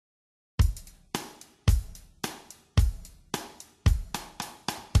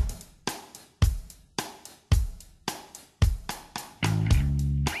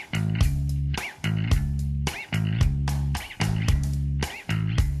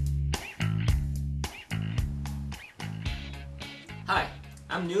Hi,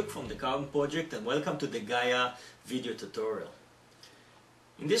 I'm Nuke from the Carbon Project and welcome to the Gaia video tutorial.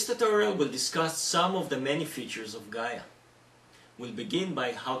 In this tutorial we'll discuss some of the many features of Gaia. We'll begin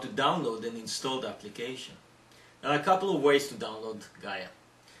by how to download and install the application. There are a couple of ways to download Gaia.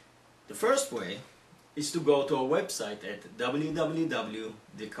 The first way is to go to our website at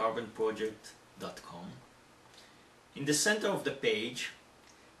www.thecarbonproject.com. In the center of the page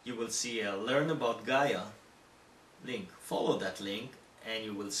you will see a Learn About Gaia link. Follow that link and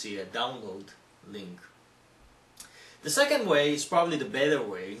you will see a download link. The second way is probably the better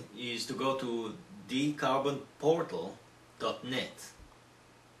way, is to go to thecarbonportal.net.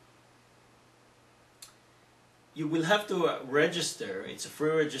 You will have to register. It's a free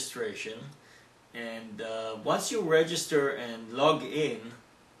registration, and once you register and log in,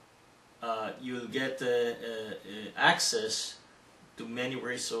 you'll get access to many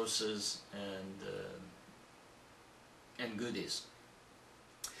resources and goodies.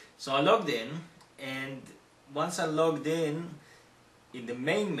 So I logged in, and once I logged in the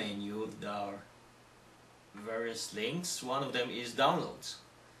main menu there are various links. One of them is downloads.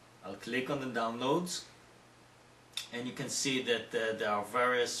 I'll click on the downloads and you can see that there are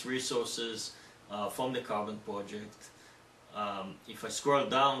various resources from the Carbon Project. If I scroll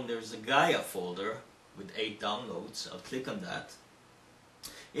down, there's a Gaia folder with 8 downloads. I'll click on that.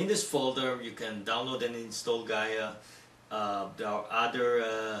 In this folder you can download and install Gaia.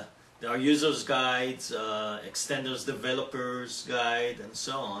 There are users guides, extenders developers guide, and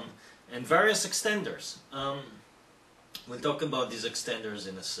so on, and various extenders. We'll talk about these extenders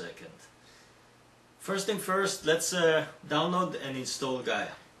in a second. First thing first, let's download and install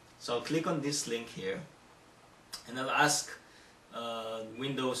Gaia. So I'll click on this link here and I'll ask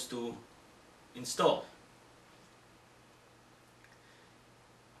Windows to install.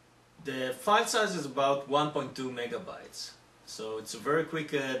 The file size is about 1.2 megabytes, so it's a very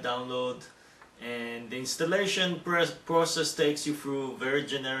quick download, and the installation process takes you through very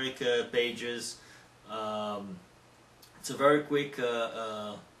generic pages. It's a very quick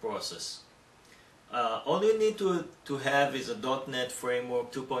process. All you need to have is a .NET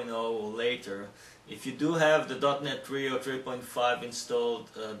Framework 2.0 or later. If you do have the .NET 3 or 3.5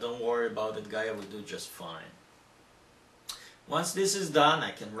 installed, don't worry about it, Gaia will do just fine. Once this is done,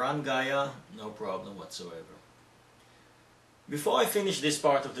 I can run Gaia, no problem whatsoever. Before I finish this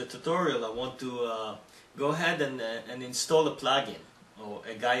part of the tutorial, I want to go ahead and install a plugin, or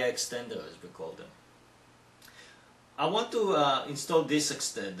a Gaia extender as we call them. I want to install this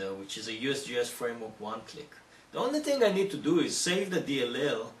extender, which is a USGS Framework one-click. The only thing I need to do is save the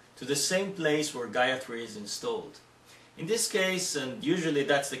DLL to the same place where Gaia 3 is installed. In this case, and usually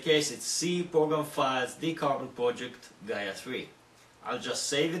that's the case, it's C program files, the Carbon Project, Gaia 3. I'll just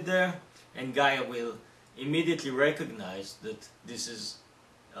save it there and Gaia will immediately recognize that this is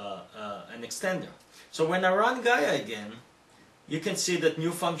an extender. So when I run Gaia again, you can see that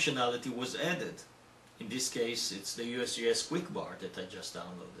new functionality was added. In this case, it's the USGS Quick Bar that I just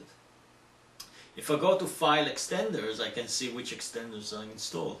downloaded. If I go to File Extenders, I can see which extenders are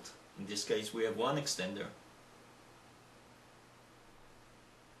installed. In this case, we have one extender.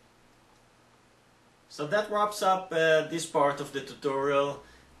 So that wraps up this part of the tutorial.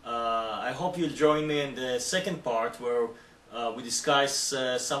 I hope you'll join me in the second part where we discuss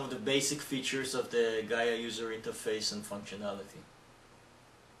some of the basic features of the Gaia user interface and functionality.